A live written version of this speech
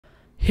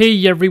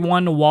Hey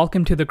everyone,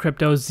 welcome to the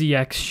Crypto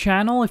ZX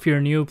channel. If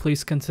you're new,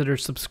 please consider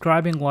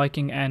subscribing,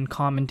 liking, and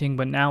commenting.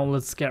 But now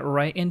let's get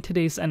right in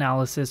today's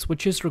analysis,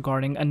 which is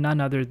regarding none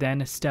other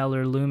than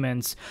Stellar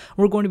Lumens.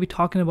 We're going to be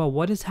talking about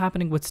what is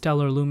happening with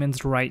Stellar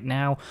Lumens right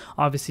now.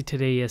 Obviously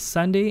today is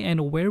Sunday,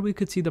 and where we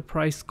could see the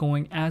price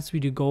going as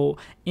we do go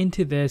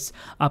into this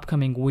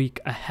upcoming week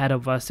ahead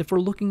of us. If we're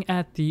looking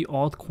at the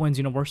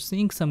altcoins, we're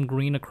seeing some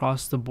green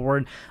across the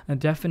board,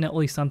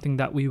 definitely something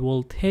that we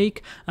will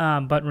take.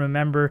 But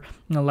remember,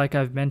 like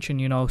I've mentioned,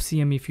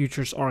 CME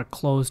futures are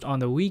closed on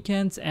the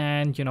weekends,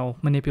 and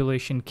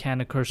manipulation can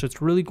occur. So it's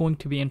really going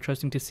to be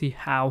interesting to see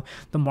how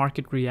the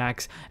market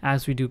reacts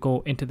as we do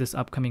go into this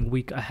upcoming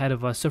week ahead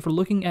of us. So if we're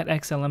looking at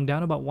XLM,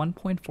 down about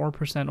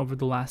 1.4% over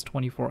the last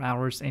 24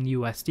 hours in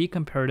USD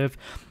comparative,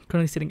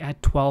 currently sitting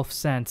at 12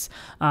 cents,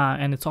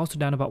 and it's also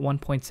down about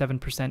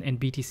 1.7% in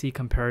BTC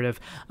comparative.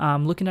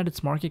 Looking at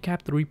its market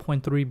cap,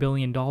 $3.3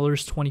 billion,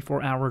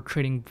 24-hour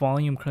trading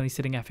volume currently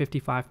sitting at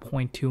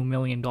 $55.2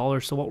 million.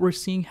 So what we're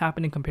seeing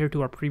happening compared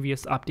to our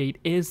previous update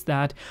is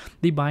that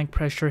the buying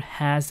pressure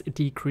has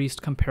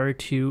decreased compared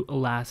to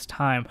last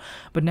time.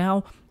 But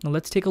now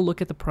let's take a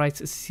look at the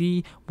price,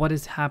 see what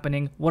is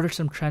happening, what are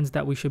some trends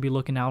that we should be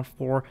looking out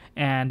for,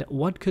 and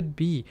what could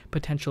be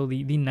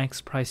potentially the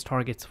next price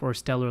targets for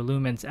Stellar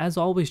Lumens. As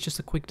always, just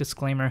a quick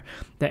disclaimer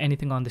that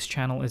anything on this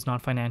channel is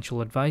not financial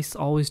advice.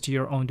 Always do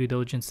your own due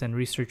diligence and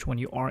research when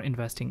you are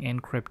investing in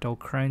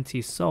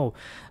cryptocurrencies. So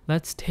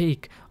let's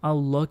take a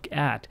look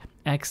at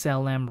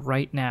XLM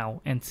right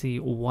now and see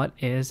what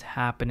is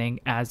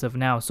happening as of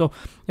now. So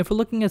if we're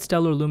looking at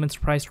Stellar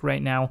Lumens price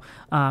right now,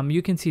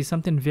 you can see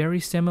something very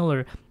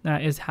similar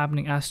is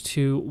happening as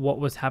to what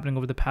was happening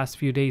over the past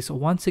few days. So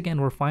once again,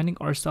 we're finding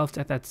ourselves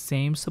at that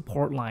same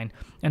support line.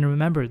 And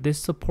remember, this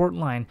support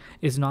line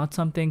is not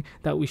something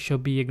that we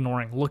should be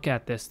ignoring. Look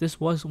at this. This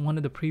was one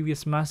of the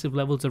previous massive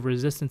levels of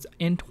resistance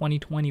in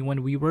 2020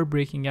 when we were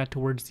breaking out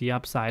towards the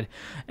upside.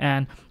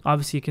 And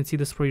obviously you can see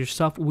this for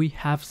yourself. We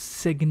have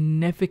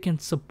significant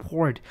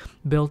support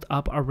built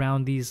up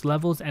around these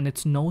levels, and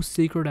it's no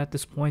secret at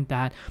this point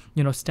that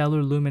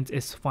Stellar Lumens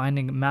is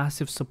finding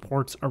massive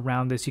supports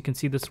around this. You can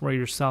see this for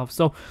yourself.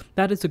 So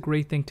that is a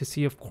great thing to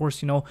see. Of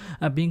course,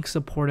 being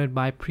supported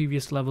by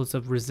previous levels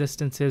of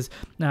resistances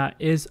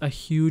is a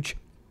huge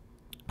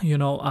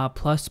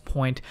plus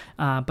point.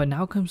 But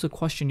now comes the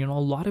question, a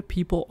lot of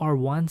people are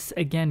once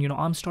again,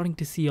 I'm starting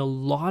to see a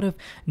lot of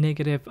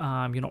negative,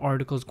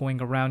 articles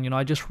going around.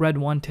 I just read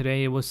one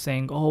today. It was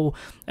saying, oh,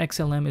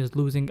 XLM is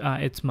losing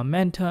its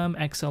momentum.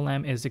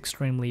 XLM is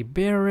extremely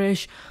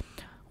bearish.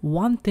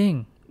 One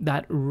thing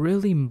that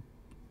really,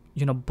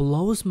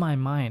 blows my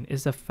mind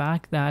is the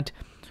fact that,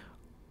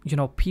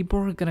 people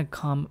are going to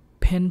come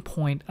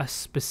pinpoint a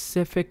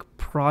specific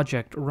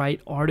project,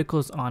 write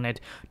articles on it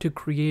to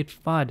create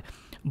FUD,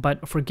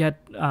 but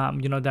forget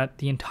that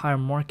the entire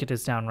market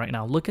is down right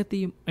now. Look at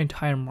the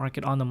entire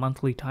market on the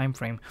monthly time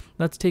frame.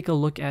 Let's take a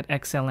look at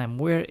XLM.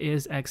 Where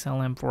is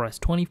XLM for us?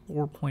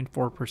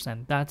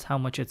 24.4%. That's how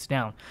much it's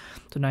down.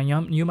 So now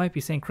you might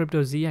be saying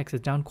Crypto ZX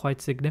is down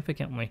quite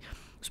significantly,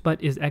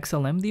 but is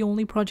XLM the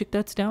only project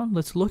that's down?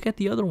 Let's look at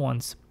the other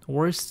ones.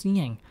 We're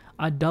seeing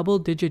a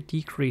double-digit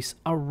decrease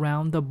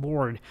around the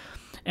board.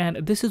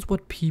 And this is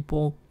what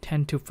people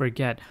tend to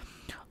forget.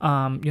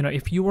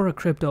 If you are a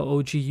crypto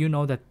OG, you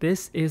know that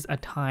this is a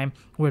time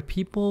where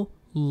people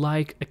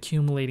like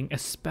accumulating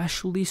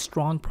especially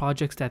strong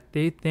projects that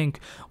they think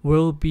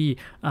will be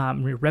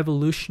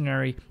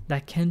revolutionary,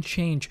 that can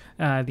change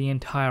the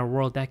entire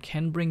world, that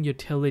can bring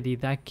utility,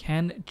 that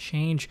can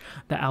change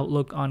the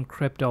outlook on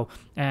crypto.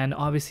 And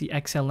obviously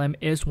XLM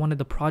is one of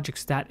the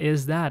projects that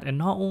is that. And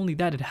not only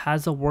that, it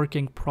has a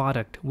working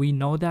product. We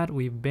know that,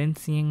 we've been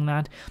seeing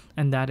that,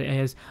 and that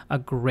is a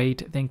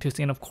great thing to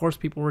see. And of course,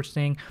 people were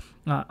saying,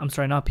 I'm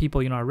sorry, not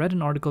people, I read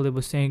an article that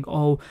was saying,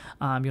 oh,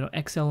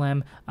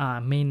 XLM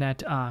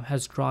mainnet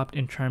has dropped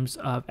in terms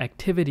of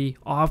activity.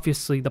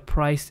 Obviously, the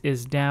price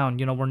is down.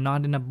 We're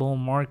not in a bull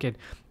market.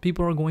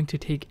 People are going to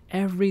take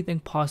everything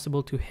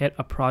possible to hit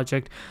a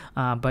project,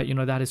 but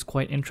that is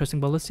quite interesting.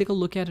 But let's take a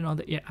look at it on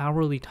the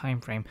hourly time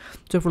frame.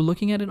 So if we're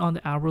looking at it on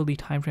the hourly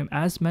time frame,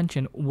 as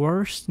mentioned,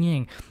 we're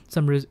seeing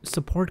some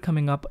support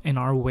coming up in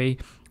our way,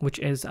 which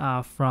is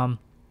from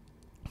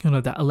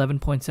that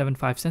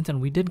 11.75 cents, and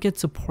we did get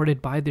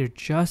supported by there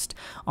just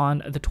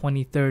on the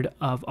 23rd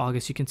of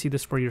August. You can see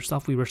this for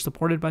yourself. We were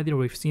supported by there.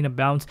 We've seen a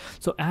bounce.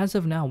 So as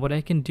of now, what I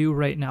can do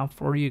right now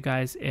for you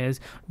guys is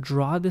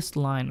draw this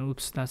line.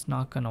 Oops, that's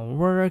not gonna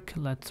work.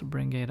 Let's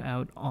bring it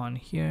out on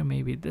here.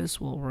 Maybe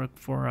this will work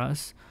for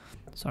us.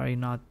 Sorry,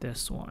 not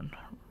this one.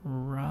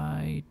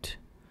 Right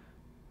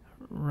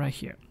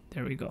here.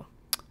 There we go.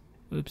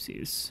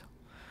 Oopsies.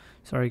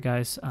 Sorry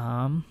guys.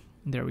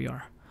 There we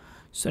are.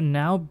 So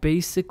now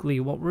basically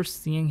what we're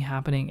seeing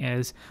happening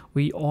is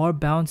we are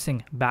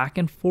bouncing back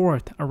and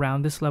forth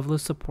around this level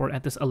of support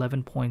at this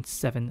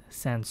 11.7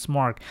 cents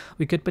mark.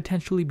 We could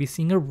potentially be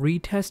seeing a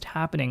retest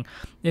happening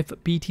if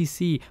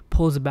BTC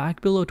pulls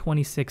back below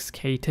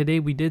 26k. Today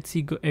we did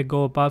see it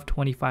go above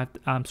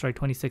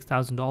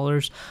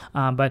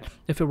 $26,000, but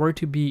if it were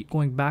to be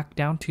going back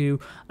down to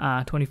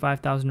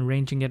 25,000,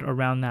 ranging it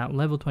around that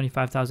level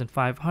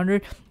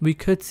 25,500, we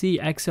could see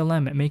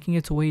XLM making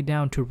its way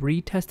down to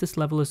retest this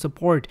level of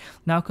support.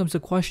 Now comes the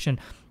question,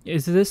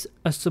 is this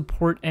a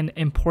support, an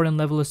important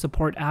level of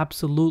support?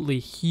 Absolutely.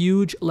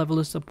 Huge level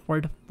of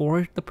support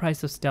for the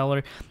price of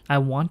Stellar. I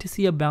want to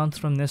see a bounce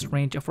from this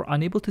range. If we're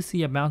unable to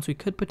see a bounce, we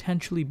could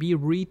potentially be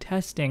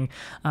retesting,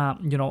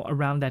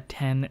 around that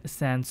 10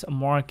 cents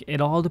mark.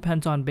 It all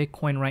depends on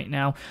Bitcoin right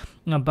now.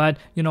 But,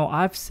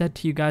 I've said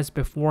to you guys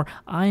before,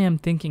 I am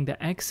thinking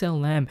that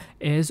XLM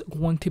is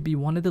going to be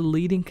one of the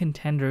leading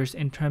contenders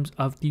in terms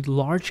of the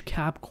large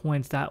cap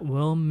coins that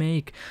will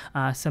make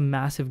some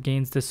massive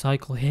gains this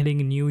cycle,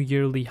 hitting new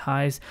yearly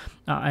highs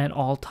and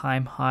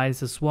all-time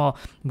highs as well.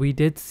 We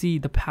did see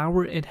the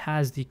power it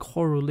has, the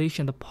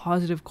correlation, the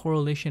positive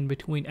correlation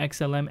between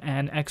XLM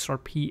and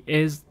XRP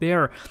is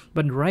there.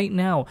 But right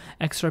now,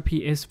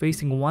 XRP is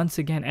facing once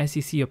again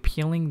SEC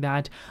appealing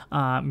that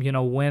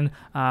win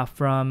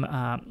from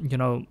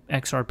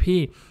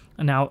XRP.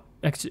 Now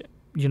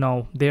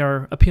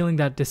they're appealing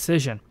that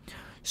decision.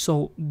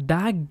 So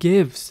that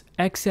gives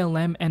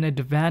XLM an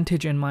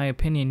advantage in my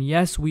opinion.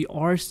 Yes, we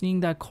are seeing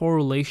that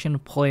correlation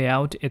play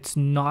out. It's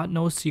not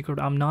no secret.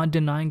 I'm not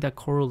denying that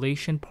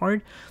correlation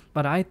part,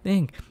 but I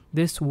think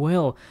this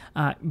will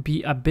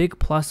be a big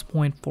plus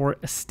point for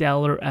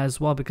Stellar as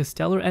well, because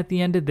Stellar at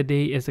the end of the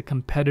day is a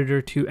competitor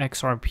to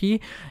XRP,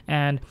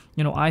 and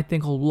I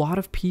think a lot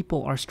of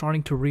people are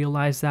starting to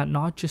realize that.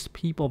 Not just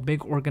people,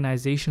 big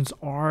organizations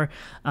are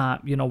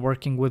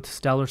working with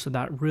Stellar, so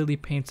that really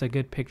paints a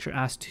good picture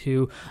as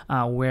to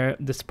where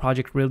this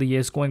project really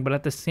is going. But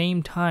at the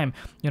same time,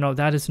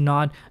 that is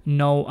not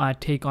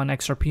take on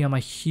XRP. I'm a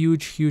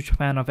huge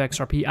fan of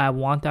XRP. I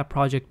want that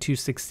project to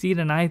succeed,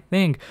 and I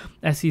think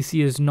SEC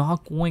is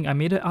not going. I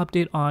made an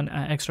update on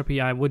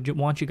XRP. I would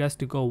want you guys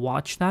to go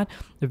watch that.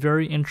 A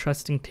very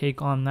interesting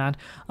take on that.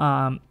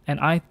 And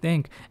I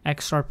think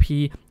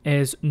XRP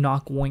is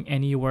not going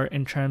anywhere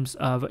in terms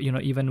of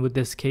even with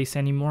this case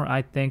anymore.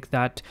 I think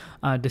that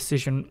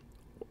decision,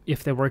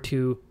 if they were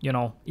to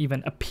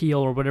even appeal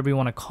or whatever you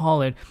want to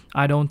call it,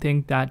 I don't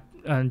think that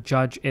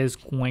judge is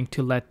going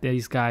to let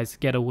these guys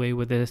get away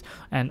with this,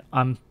 and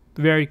I'm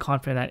very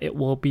confident that it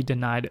will be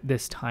denied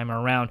this time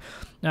around.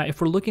 Now,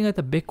 if we're looking at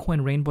the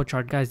Bitcoin rainbow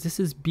chart, guys, this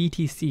is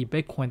BTC,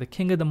 Bitcoin, the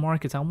king of the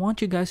markets. I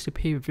want you guys to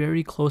pay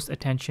very close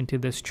attention to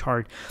this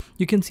chart.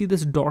 You can see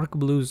this dark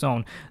blue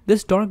zone.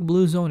 This dark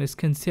blue zone is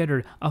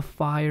considered a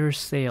fire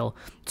sale.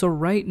 So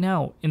right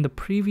now, in the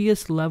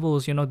previous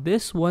levels,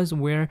 this was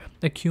where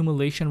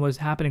accumulation was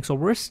happening. So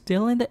we're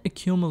still in the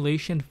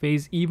accumulation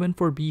phase, even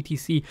for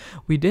BTC.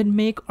 We did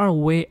make our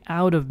way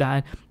out of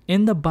that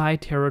in the buy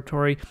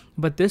territory,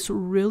 but this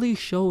really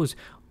shows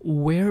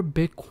where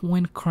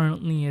Bitcoin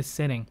currently is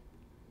sitting.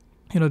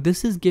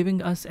 This is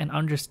giving us an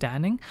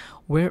understanding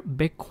where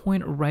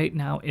Bitcoin right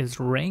now is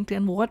ranked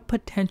and what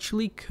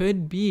potentially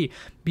could be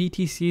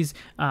BTC's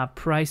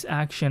price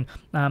action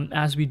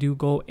as we do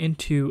go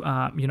into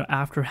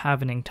after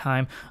halvening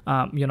time.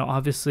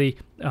 Obviously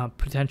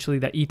potentially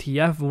the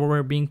ETF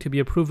were being to be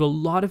approved. A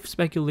lot of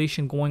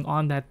speculation going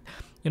on that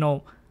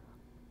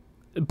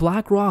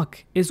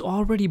BlackRock is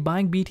already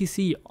buying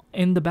BTC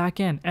in the back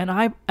end, and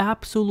I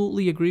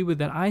absolutely agree with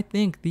that. I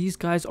think these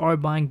guys are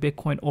buying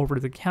Bitcoin over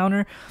the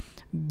counter.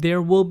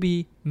 There will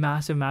be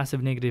massive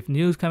negative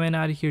news coming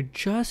out of here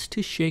just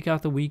to shake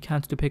out the weak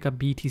hands to pick up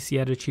BTC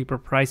at a cheaper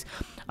price.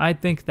 I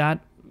think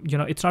that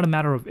it's not a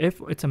matter of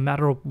if, it's a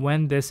matter of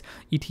when this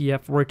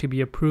ETF were to be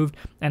approved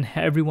and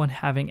everyone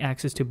having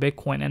access to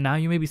Bitcoin. And now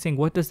you may be saying,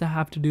 what does that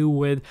have to do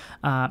with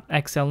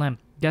XLM?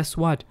 Guess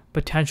what?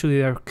 Potentially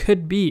there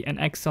could be an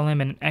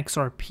XLM and an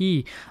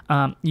XRP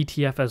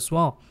ETF as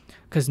well.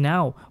 Because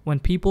now when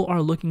people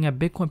are looking at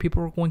Bitcoin,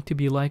 people are going to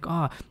be like,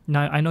 now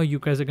I know you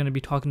guys are going to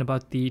be talking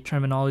about the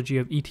terminology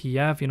of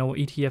ETF.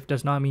 ETF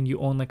does not mean you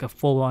own like a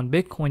full-on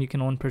Bitcoin. You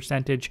can own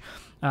percentage,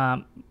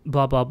 blah,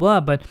 blah,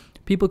 blah. But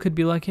people could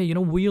be like, hey,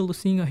 we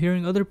are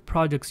hearing other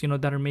projects,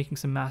 that are making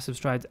some massive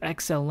strides.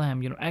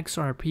 XLM,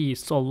 XRP,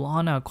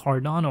 Solana,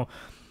 Cardano.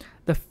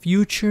 The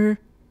future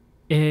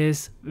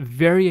is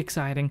very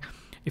exciting.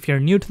 If you're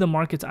new to the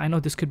markets, I know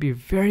this could be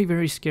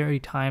very scary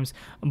times,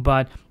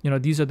 but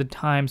these are the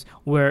times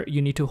where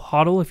you need to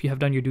hodl if you have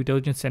done your due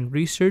diligence and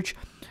research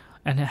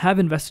and have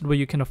invested what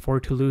you can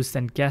afford to lose.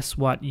 Then guess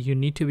what? You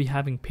need to be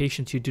having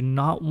patience. You do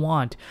not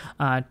want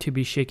to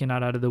be shaken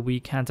out of the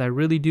weak hands. I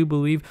really do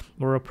believe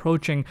we're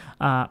approaching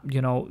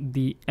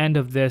the end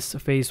of this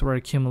phase where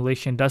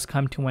accumulation does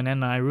come to an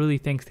end, and I really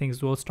think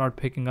things will start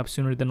picking up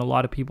sooner than a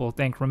lot of people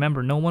think.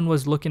 Remember, no one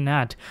was looking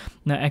at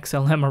the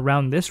XLM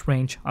around this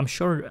range. I'm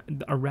sure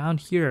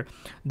around here,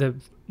 the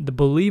the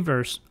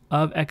believers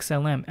of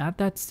XLM at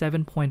that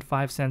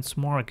 7.5 cents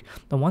mark,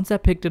 the ones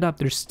that picked it up,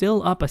 they're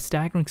still up a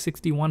staggering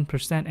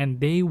 61%, and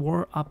they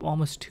were up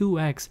almost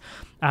 2x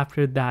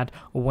after that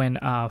win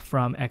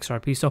from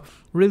XRP. So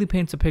really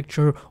paints a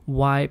picture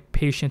why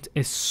patience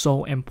is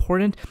so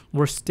important.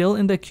 We're still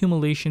in the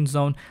accumulation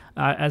zone.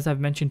 As I've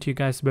mentioned to you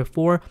guys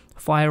before,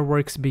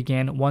 fireworks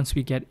begin once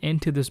we get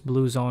into this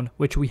blue zone,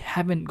 which we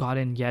haven't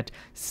gotten yet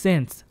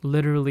since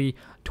literally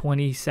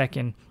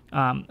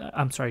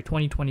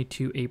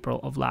 2022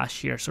 April of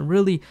last year. So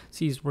really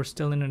sees we're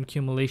still in an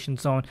accumulation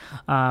zone.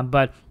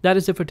 But that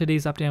is it for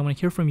today's update. I want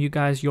to hear from you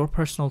guys your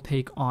personal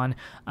take on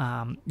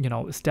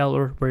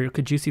Stellar. Where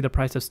could you see the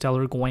price of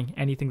Stellar going?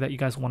 Anything that you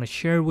guys want to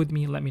share with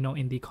me, let me know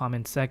in the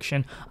comment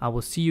section. I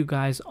will see you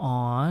guys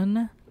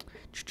on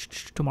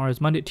tomorrow's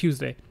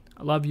Tuesday.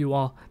 I love you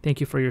all. Thank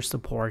you for your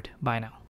support. Bye now.